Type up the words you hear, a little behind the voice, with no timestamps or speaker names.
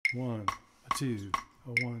1, a 2,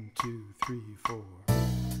 a 1, 2, 3, 4.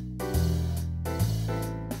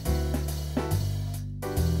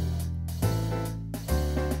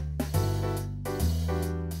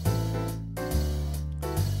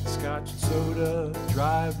 Scotch and soda,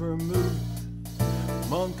 dry vermouth,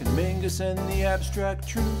 Monk and Mingus and the abstract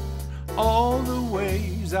truth, all the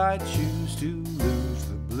ways I choose to lose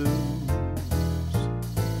the blues.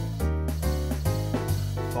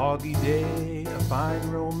 Foggy day, a fine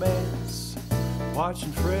romance,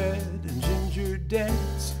 watching Fred and Ginger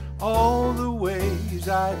dance, all the ways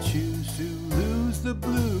I choose to lose the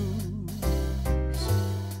blues.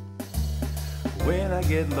 When I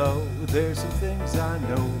get low, there's some things I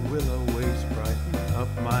know will always brighten up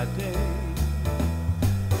my day.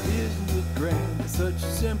 Isn't it grand that such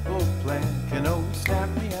a simple plan can always snap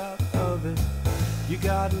me out of it? You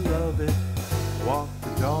gotta love it. Walk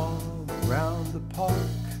the dog around the park,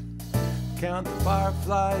 count the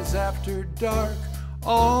fireflies after dark,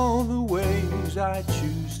 all the ways I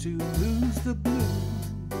choose to lose the blues.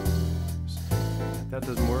 If that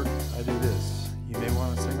doesn't work, I do this. You may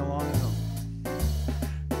want to sing along at home.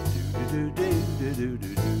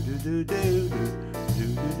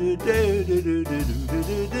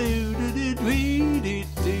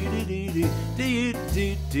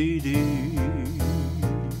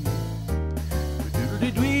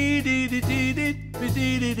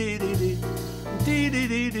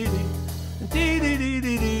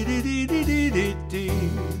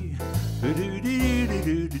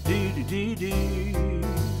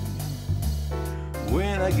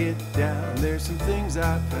 When I get down, there's some things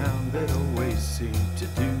I found that always seem to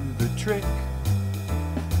do the trick.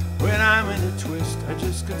 When I'm in a twist, I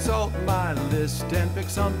just consult my list and pick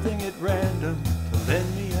something at random to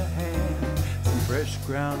lend me a hand. Some fresh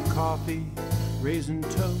ground coffee, raisin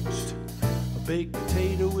toast, a baked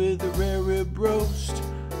potato with a rare rib roast,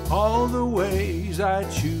 all the ways I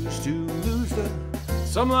choose to lose the.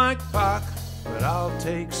 Some like Bach, but I'll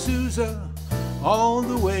take Sousa. All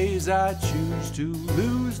the ways I choose to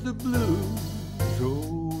lose the blues.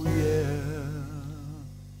 Oh.